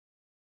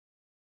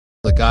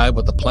The guy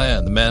with the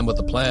plan, the man with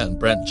the plan,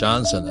 Brent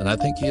Johnson, and I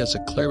think he has the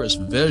clearest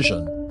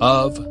vision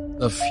of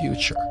the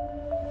future.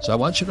 So I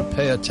want you to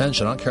pay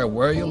attention. I don't care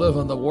where you live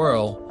in the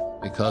world,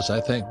 because I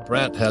think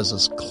Brent has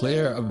as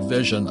clear a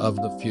vision of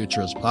the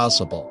future as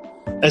possible.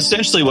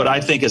 Essentially, what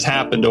I think has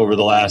happened over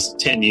the last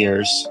 10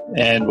 years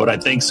and what I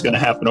think is going to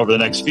happen over the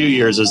next few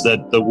years is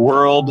that the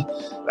world,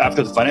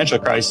 after the financial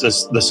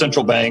crisis, the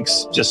central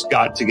banks just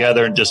got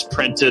together and just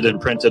printed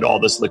all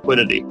this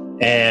liquidity.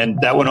 And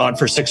that went on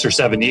for 6 or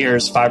 7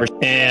 years,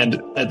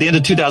 and at the end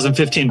of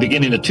 2015,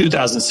 beginning of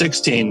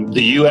 2016,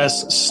 the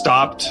U.S.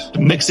 stopped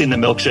mixing the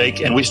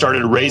milkshake and we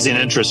started raising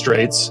interest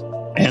rates.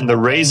 And the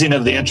raising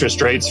of the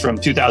interest rates from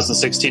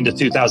 2016 to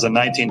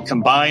 2019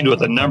 combined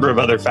with a number of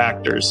other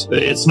factors.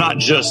 It's not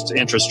just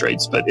interest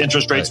rates, but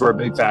interest rates were a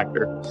big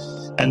factor.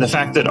 And the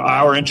fact that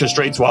our interest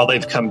rates, while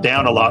they've come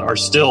down a lot, are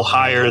still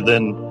higher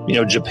than,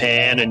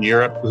 Japan and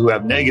Europe, who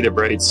have negative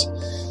rates.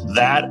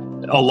 That,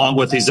 along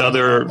with these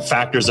other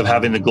factors of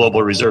having the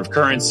global reserve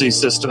currency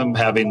system,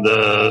 having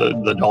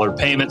the dollar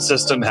payment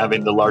system,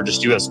 having the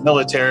largest U.S.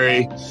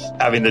 military,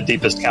 having the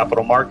deepest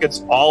capital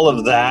markets, all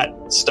of that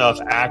stuff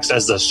acts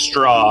as a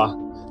straw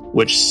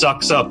which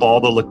sucks up all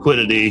the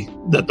liquidity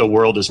that the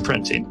world is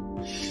printing.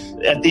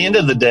 At the end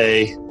of the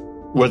day,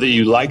 whether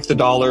you like the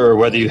dollar or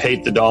whether you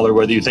hate the dollar,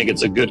 whether you think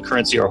it's a good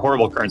currency or a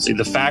horrible currency,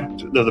 the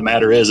fact of the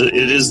matter is it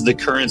is the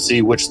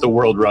currency which the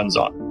world runs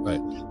on.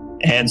 Right.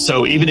 And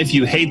so even if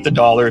you hate the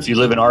dollar, if you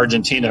live in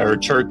Argentina or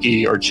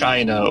Turkey or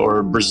China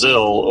or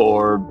Brazil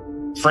or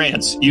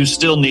France, you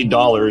still need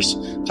dollars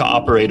to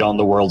operate on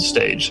the world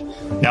stage.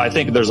 Now, I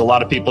think there's a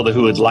lot of people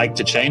who would like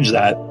to change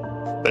that,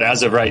 but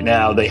as of right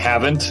now, they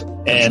haven't.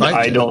 And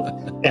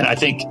I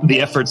think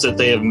the efforts that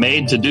they have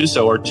made to do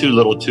so are too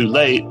little too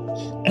late.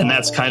 And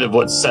that's kind of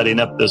what's setting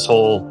up this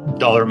whole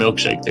dollar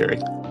milkshake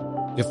theory.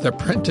 If they're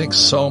printing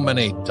so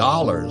many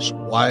dollars,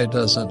 why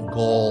doesn't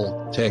gold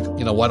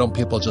why don't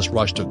people just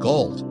rush to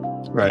gold?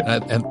 Right.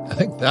 And I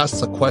think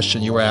that's the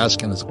question you were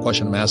asking, is the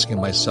question I'm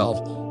asking myself,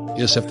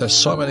 is if there's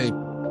so many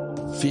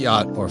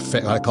fiat or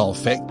I call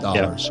fake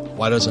dollars,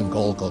 why doesn't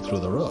gold go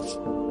through the roof?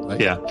 Right?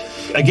 Yeah.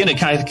 Again,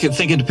 I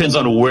think it depends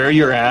on where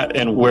you're at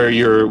and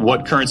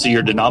what currency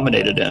you're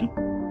denominated in.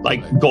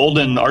 Like gold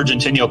in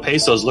Argentino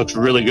pesos looks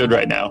really good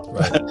right now.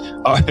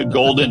 Right.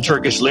 Gold in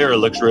Turkish lira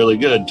looks really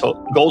good.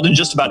 Gold in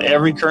just about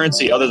every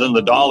currency other than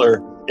the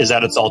dollar is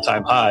at its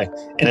all-time high.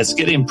 And it's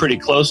getting pretty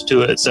close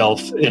to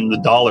itself in the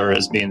dollar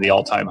as being the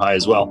all-time high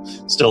as well.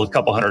 Still a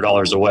couple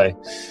 $100 away.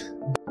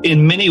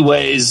 In many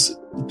ways,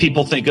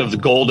 people think of the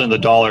gold and the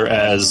dollar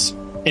as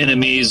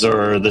enemies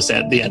or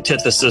the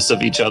antithesis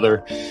of each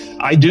other.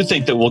 I do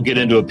think that we'll get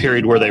into a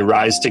period where they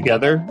rise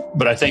together,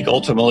 but I think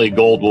ultimately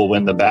gold will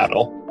win the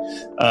battle.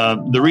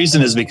 The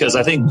reason is because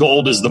I think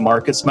gold is the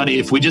market's money.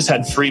 If we just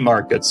had free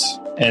markets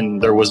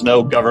and there was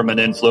no government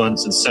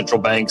influence and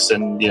central banks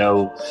and,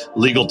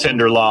 legal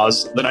tender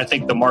laws, then I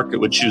think the market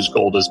would choose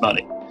gold as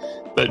money.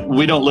 But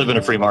we don't live in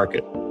a free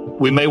market.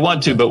 We may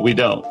want to, but we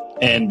don't.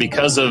 And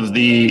because of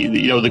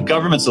the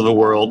governments of the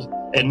world,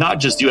 and not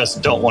just U.S.,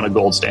 don't want a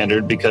gold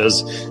standard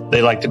because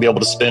they like to be able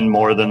to spend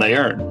more than they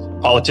earn.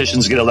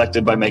 Politicians get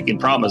elected by making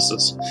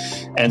promises.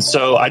 And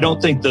so I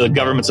don't think the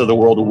governments of the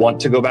world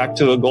want to go back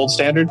to a gold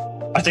standard.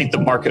 I think the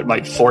market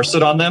might force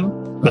it on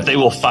them, but they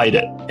will fight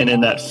it. And in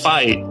that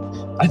fight,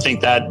 I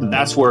think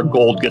that's where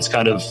gold gets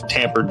kind of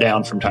tampered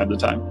down from time to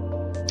time.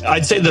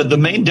 I'd say that the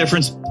main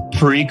difference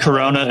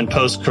pre-corona and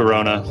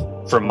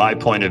post-corona, from my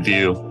point of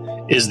view,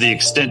 is the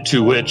extent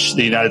to which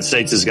the United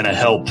States is going to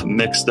help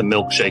mix the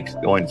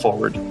milkshake going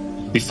forward.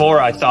 Before,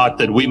 I thought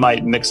that we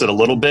might mix it a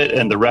little bit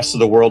and the rest of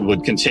the world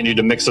would continue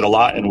to mix it a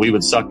lot and we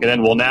would suck it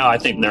in. Well, now I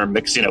think they're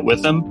mixing it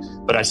with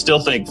them. But I still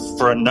think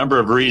for a number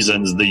of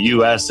reasons, the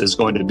U.S. is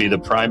going to be the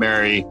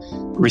primary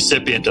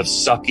recipient of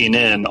sucking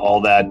in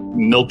all that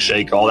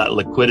milkshake, all that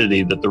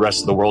liquidity that the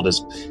rest of the world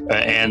is,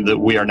 and that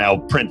we are now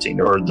printing,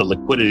 or the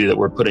liquidity that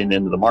we're putting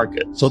into the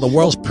market. So the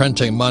world's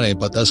printing money,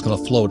 but that's going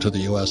to flow to the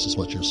U.S. is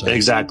what you're saying.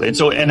 Exactly.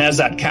 And as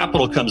that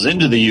capital comes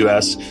into the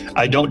U.S.,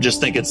 I don't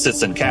just think it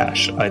sits in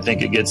cash. I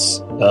think it gets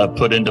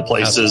put into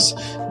places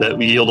that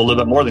yield a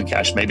little bit more than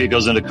cash. Maybe it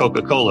goes into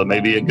Coca-Cola.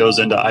 Maybe it goes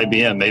into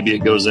IBM. Maybe it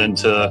goes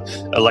into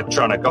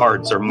Electronic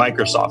Arts or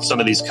Microsoft. Some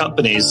of these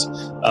companies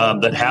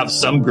that have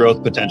some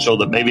growth potential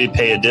that maybe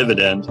pay a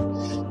dividend.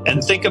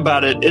 And think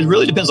about it. It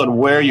really depends on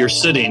where you're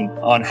sitting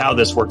on how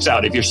this works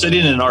out. If you're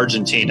sitting in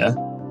Argentina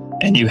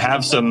and you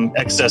have some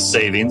excess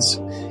savings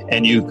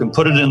and you can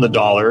put it in the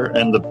dollar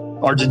and the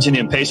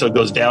Argentinian peso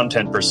goes down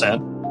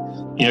 10%,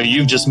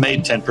 you've just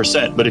made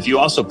 10%. But if you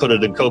also put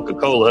it in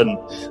Coca-Cola and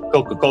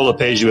Coca-Cola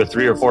pays you a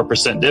 3 or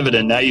 4%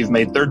 dividend, now you've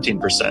made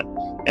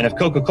 13%. And if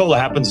Coca-Cola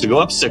happens to go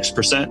up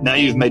 6%, now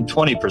you've made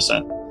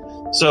 20%.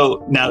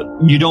 So now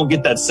you don't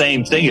get that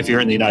same thing if you're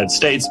in the United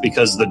States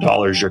because the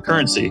dollar is your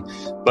currency.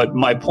 But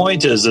my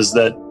point is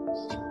that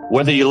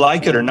whether you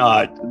like it or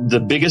not, the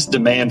biggest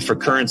demand for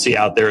currency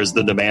out there is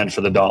the demand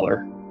for the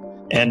dollar.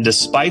 And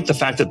despite the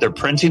fact that they're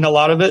printing a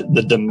lot of it,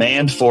 the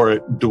demand for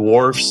it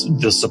dwarfs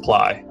the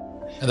supply.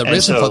 And the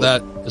reason for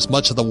that is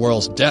much of the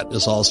world's debt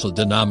is also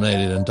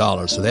denominated in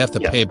dollars. So they have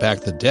to pay back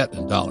the debt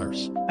in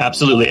dollars.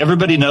 Absolutely.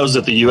 Everybody knows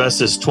that the U.S.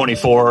 is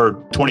 24,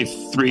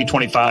 23,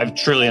 25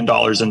 trillion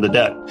dollars in the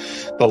debt.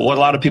 But what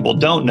a lot of people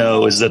don't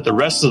know is that the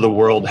rest of the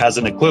world has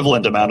an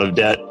equivalent amount of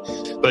debt.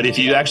 But if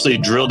you actually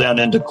drill down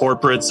into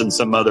corporates and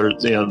some other,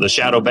 the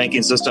shadow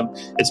banking system,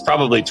 it's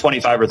probably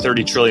 25 or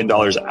 30 trillion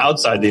dollars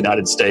outside the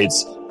United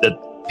States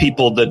that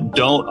people that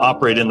don't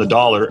operate in the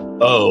dollar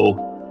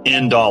owe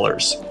in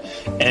dollars.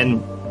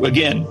 And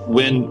again,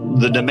 when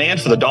the demand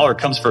for the dollar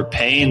comes for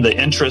paying the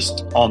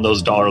interest on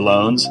those dollar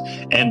loans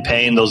and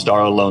paying those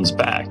dollar loans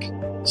back.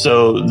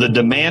 So the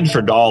demand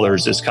for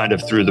dollars is kind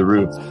of through the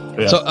roof.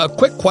 Yeah. So a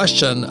quick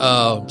question.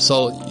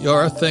 So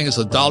your thing is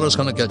the dollar is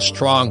going to get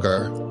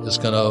stronger. It's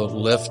going to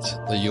lift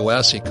the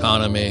U.S.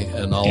 economy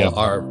and all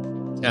our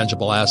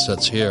tangible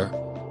assets here.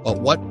 But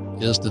what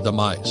is the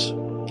demise?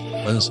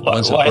 When's it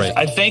break?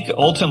 I think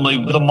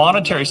ultimately the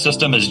monetary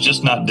system is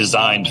just not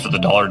designed for the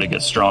dollar to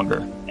get stronger.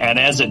 And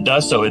as it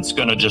does so, it's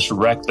going to just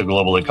wreck the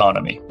global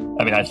economy.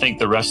 I mean, I think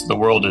the rest of the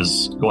world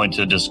is going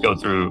to just go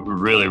through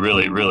really,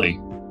 really, really,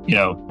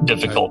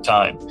 difficult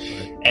time.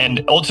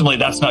 And ultimately,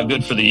 that's not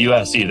good for the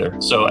U.S. either.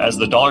 So as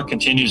the dollar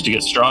continues to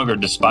get stronger,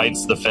 despite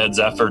the Fed's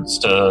efforts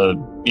to,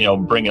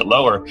 bring it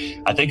lower,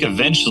 I think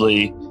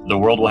eventually the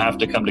world will have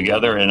to come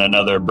together in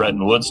another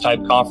Bretton Woods type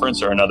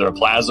conference or another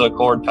Plaza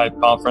Accord type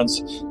conference.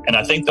 And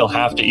I think they'll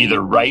have to either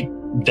write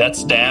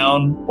debts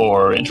down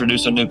or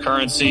introduce a new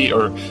currency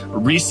or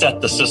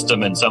reset the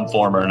system in some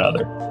form or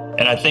another.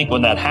 And I think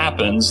when that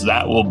happens,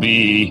 that will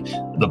be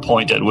the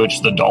point at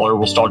which the dollar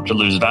will start to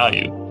lose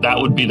value. That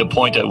would be the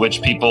point at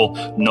which people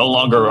no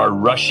longer are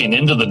rushing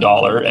into the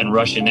dollar and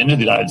rushing into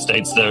the United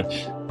States.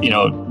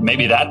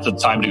 Maybe that's the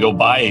time to go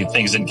buy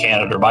things in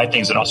Canada or buy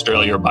things in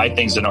Australia or buy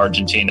things in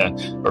Argentina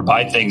or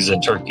buy things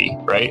in Turkey,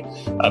 right?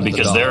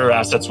 Because their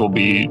assets will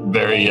be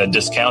very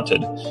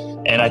discounted.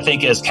 And I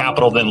think as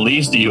capital then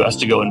leaves the U.S.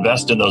 to go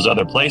invest in those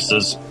other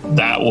places,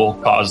 that will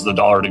cause the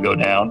dollar to go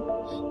down.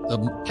 The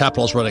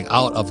capital is running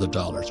out of the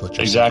dollars.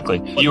 Exactly.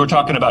 You were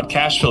talking about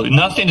cash flow.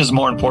 Nothing is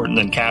more important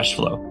than cash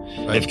flow.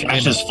 Right. If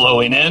cash is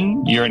flowing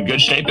in, you're in good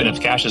shape. And if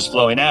cash is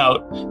flowing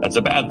out, that's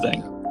a bad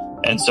thing.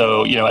 And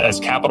so, as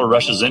capital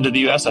rushes into the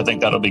U.S., I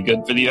think that'll be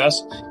good for the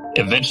U.S.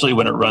 Eventually,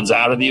 when it runs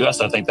out of the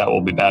U.S., I think that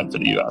will be bad for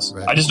the U.S.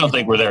 Right. I just don't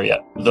think we're there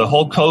yet. The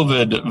whole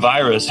COVID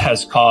virus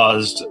has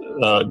caused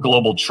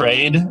global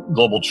trade,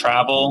 global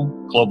travel,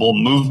 global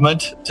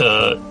movement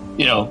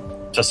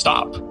to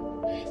stop.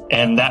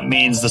 And that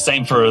means the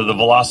same for the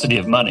velocity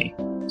of money.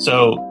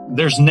 So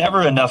there's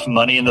never enough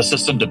money in the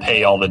system to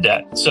pay all the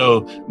debt.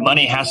 So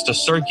money has to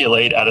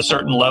circulate at a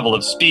certain level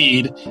of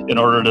speed in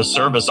order to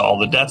service all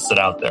the debts that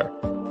are out there.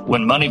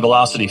 When money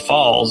velocity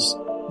falls,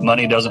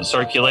 money doesn't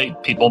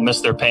circulate, people miss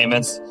their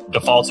payments,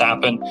 defaults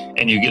happen,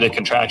 and you get a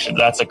contraction.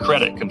 That's a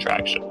credit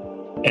contraction.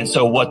 And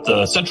so what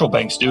the central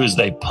banks do is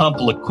they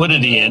pump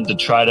liquidity in to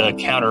try to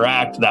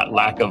counteract that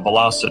lack of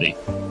velocity.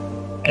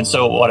 And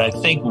so what I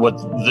think with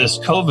this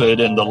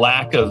COVID and the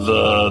lack of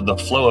the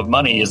flow of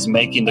money is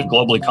making the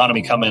global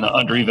economy come in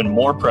under even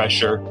more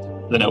pressure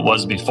than it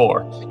was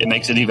before. It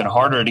makes it even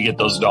harder to get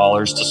those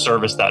dollars to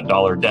service that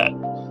dollar debt.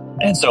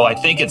 And so I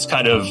think it's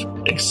kind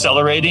of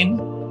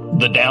accelerating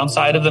the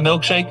downside of the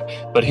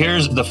milkshake. But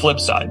here's the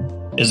flip side,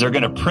 is they're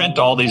going to print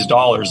all these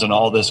dollars and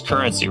all this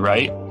currency,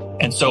 right?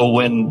 And so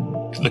when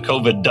the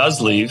COVID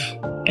does leave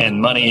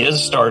and money is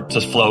start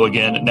to flow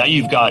again, now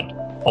you've got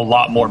a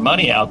lot more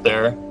money out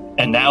there.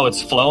 And now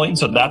it's flowing,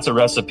 so that's a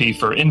recipe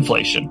for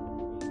inflation.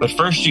 But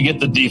first you get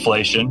the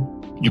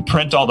deflation, you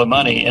print all the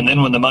money, and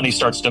then when the money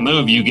starts to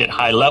move, you get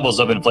high levels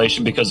of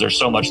inflation because there's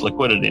so much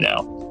liquidity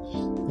now.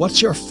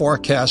 What's your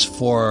forecast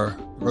for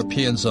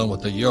European zone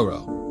with the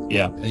euro?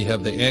 Yeah. And you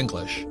have the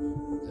English,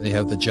 and you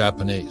have the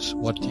Japanese.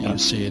 What do you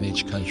see in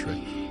each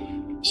country?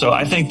 So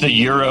I think the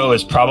euro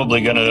is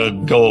probably going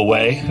to go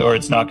away, or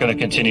it's not going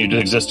to continue to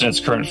exist in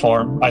its current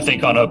form. I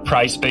think on a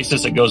price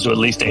basis, it goes to at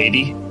least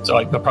 80. So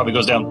it probably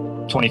goes down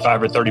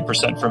 25 or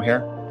 30% from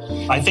here.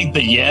 I think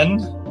the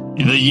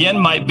yen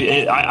might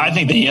be, I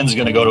think the yen's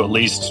going to go to at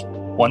least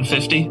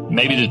 150,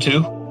 maybe to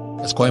 2.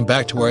 It's going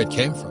back to where it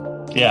came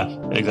from. Yeah,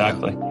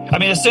 exactly. I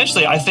mean,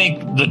 essentially, I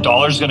think the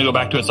dollar's going to go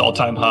back to its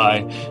all-time high,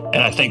 and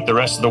I think the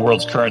rest of the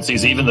world's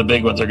currencies, even the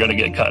big ones, are going to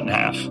get cut in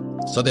half.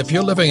 So if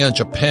you're living in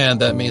Japan,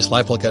 that means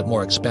life will get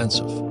more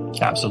expensive.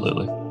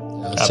 Absolutely.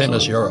 Same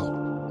as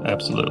euro.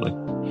 Absolutely.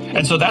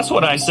 And so that's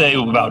what I say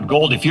about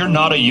gold. If you're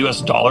not a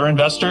US dollar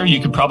investor, you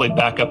could probably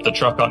back up the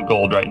truck on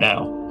gold right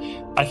now.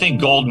 I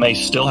think gold may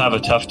still have a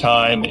tough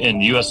time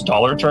in US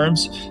dollar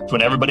terms.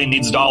 When everybody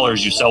needs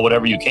dollars, you sell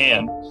whatever you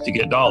can to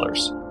get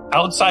dollars.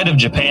 Outside of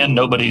Japan,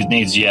 nobody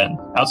needs yen.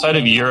 Outside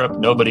of Europe,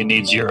 nobody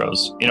needs euros.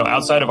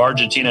 Outside of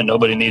Argentina,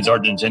 nobody needs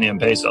Argentinian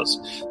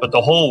pesos. But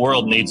the whole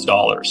world needs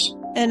dollars.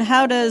 And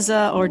how does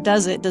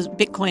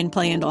Bitcoin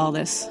play into all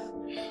this?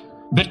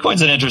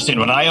 Bitcoin's an interesting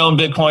one. I own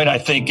Bitcoin. I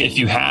think if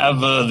you have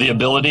the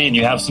ability and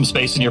you have some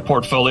space in your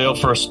portfolio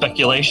for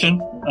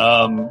speculation,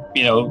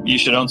 you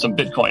should own some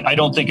Bitcoin. I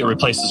don't think it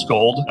replaces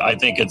gold. I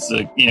think it's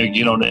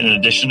in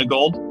addition to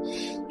gold.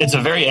 It's a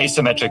very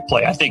asymmetric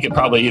play. I think it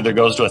probably either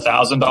goes to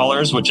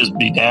 $1,000, which is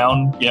be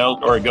down,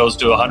 or it goes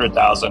to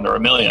 100,000 or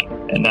 $1 million.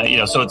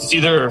 And so it's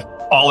either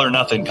all or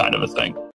nothing kind of a thing.